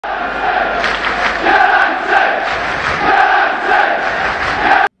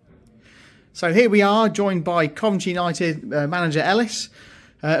So here we are, joined by Coventry United manager Ellis.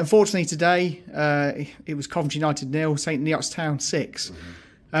 Unfortunately today, it was Coventry United 0, St Neots Town 6.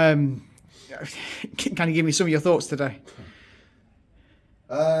 Can you give me some of your thoughts today?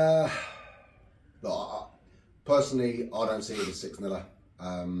 Personally, I don't see it as a 6-0.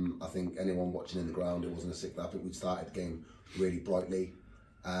 I think anyone watching in the ground, it wasn't a 6-0. I think we started the game really brightly,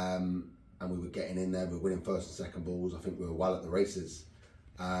 and we were getting in there. We were winning first and second balls. I think we were well at the races.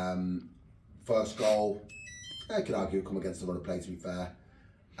 First goal, I could argue, come against the run of play, to be fair,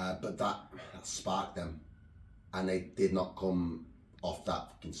 but that sparked them, and they did not come off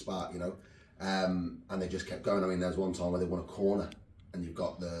that fucking spark, you know. And they just kept going. I mean, there was one time where they won a corner, and you've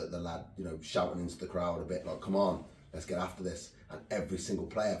got the lad, you know, shouting into the crowd a bit like, "Come on, let's get after this." And every single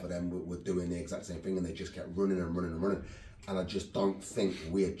player for them were doing the exact same thing, and they just kept running and running and running. And I just don't think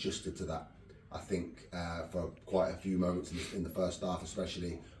we adjusted to that. I think for quite a few moments in the first half,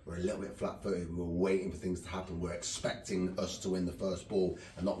 especially, we're a little bit flat-footed. We were waiting for things to happen. We're expecting us to win the first ball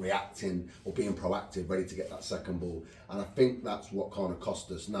and not reacting or being proactive, ready to get that second ball. And I think that's what kind of cost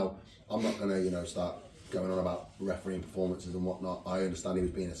us. Now, I'm not going to, you know, start going on about refereeing performances and whatnot. I understand he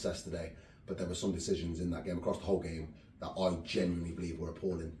was being assessed today, but there were some decisions in that game, across the whole game, that I genuinely believe were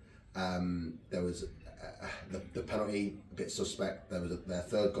appalling. There was the penalty, a bit suspect. There was their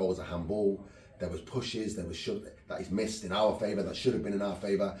third goal was a handball. There was pushes, there was that he's missed in our favour, that should have been in our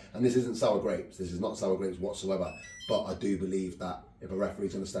favour. And this isn't sour grapes, this is not sour grapes whatsoever. But I do believe that if a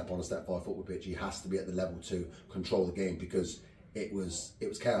referee's going to step on a step 5 football pitch, he has to be at the level to control the game, because it was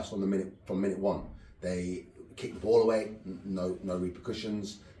chaos from minute one. They kicked the ball away, no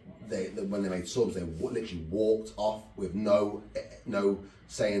repercussions. When they made subs, they literally walked off with no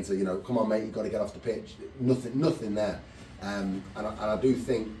saying to, you know, come on mate, you've got to get off the pitch. Nothing there. And I do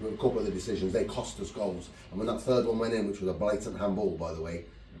think with a couple of the decisions, they cost us goals. And when that third one went in, which was a blatant handball, by the way,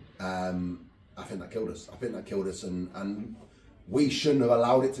 I think that killed us. I think that killed us, and we shouldn't have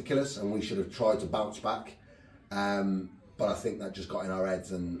allowed it to kill us, and we should have tried to bounce back. But I think that just got in our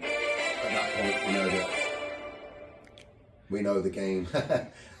heads, and at that point, we know the game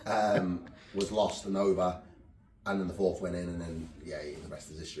was lost and over. And then the fourth went in, and then the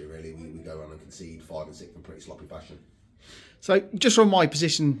rest is history. Really, we go on and concede 5 and 6 in pretty sloppy fashion. So, just from my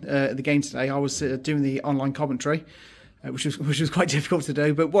position at the game today, I was doing the online commentary, which was quite difficult to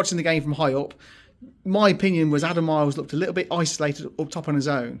do. But watching the game from high up, my opinion was Adam Miles looked a little bit isolated up top on his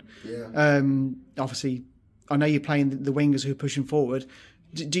own. Yeah. Obviously, I know you're playing the wingers who are pushing forward.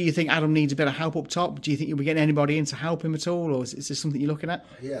 Do you think Adam needs a bit of help up top? Do you think you'll be getting anybody in to help him at all, or is this something you're looking at?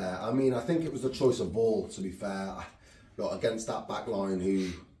 Yeah, I mean, I think it was the choice of ball, to be fair. But against that back line who,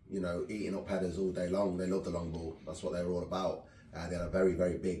 you know, eating up headers all day long, they love the long ball. That's what they were all about. They had a very,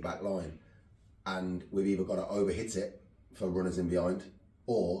 very big back line. And we've either got to overhit it for runners in behind,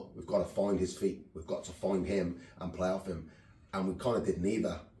 or we've got to find his feet. We've got to find him and play off him. And we kind of did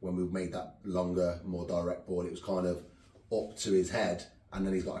neither when we made that longer, more direct ball. It was kind of up to his head, and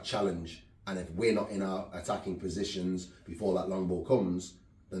then he's got a challenge. And if we're not in our attacking positions before that long ball comes,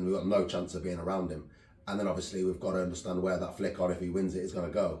 then we've got no chance of being around him. And then obviously we've got to understand where that flick on, if he wins it, is going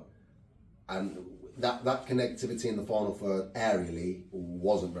to go. And that connectivity in the final third aerially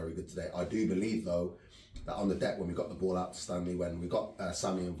wasn't very good today. I do believe though that on the deck, when we got the ball out to Stanley, when we got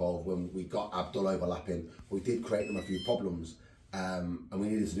Sammy involved, when we got Abdul overlapping, we did create them a few problems. And we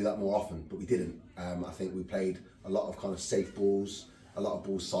needed to do that more often, but we didn't. I think we played a lot of kind of safe balls, a lot of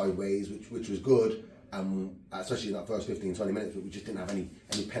balls sideways, which was good, especially in that first 15, 20 minutes, but we just didn't have any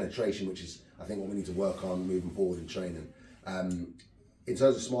penetration, which is, I think, what we need to work on moving forward in training. In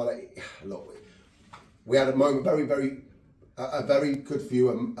terms of Smiley, look, we had a moment, a very good few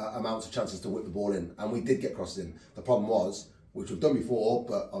amounts of chances to whip the ball in, and we did get crosses in. The problem was, which we've done before,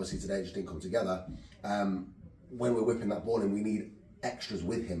 but obviously today it just didn't come together, when we're whipping that ball in, we need extras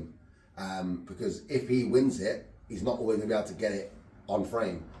with him, because if he wins it, he's not always going to be able to get it on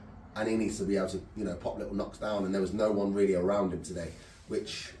frame, and he needs to be able to, you know, pop little knocks down, and there was no one really around him today,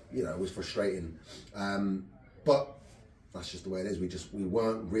 which, you know, was frustrating. But that's just the way it is. We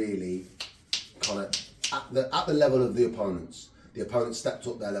weren't really kind of at the level of the opponents. The opponents stepped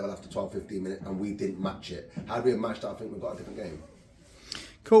up their level after 12, 15 minutes, and we didn't match it. Had we matched it, I think we've got a different game.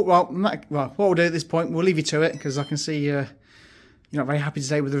 Cool. Well, what we'll do at this point, we'll leave you to it, because I can see you're not very happy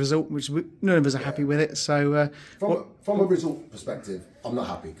today with the result, which none of us are happy with it. So from a result perspective, I'm not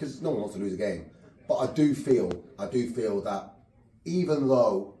happy, because no one wants to lose a game. But I do feel that even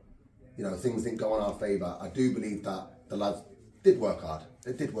though, you know, things didn't go in our favour, I do believe that the lads did work hard.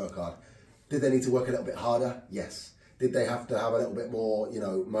 They did work hard. Did they need to work a little bit harder? Yes. Did they have to have a little bit more, you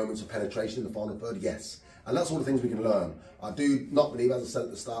know, moments of penetration in the final third? Yes. And that's all the things we can learn. I do not believe, as I said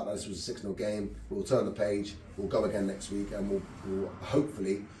at the start, that this was a 6-0 game. We'll turn the page, we'll go again next week, and we'll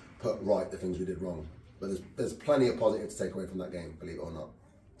hopefully put right the things we did wrong. But there's plenty of positives to take away from that game, believe it or not.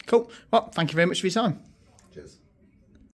 Cool. Well, thank you very much for your time. Cheers.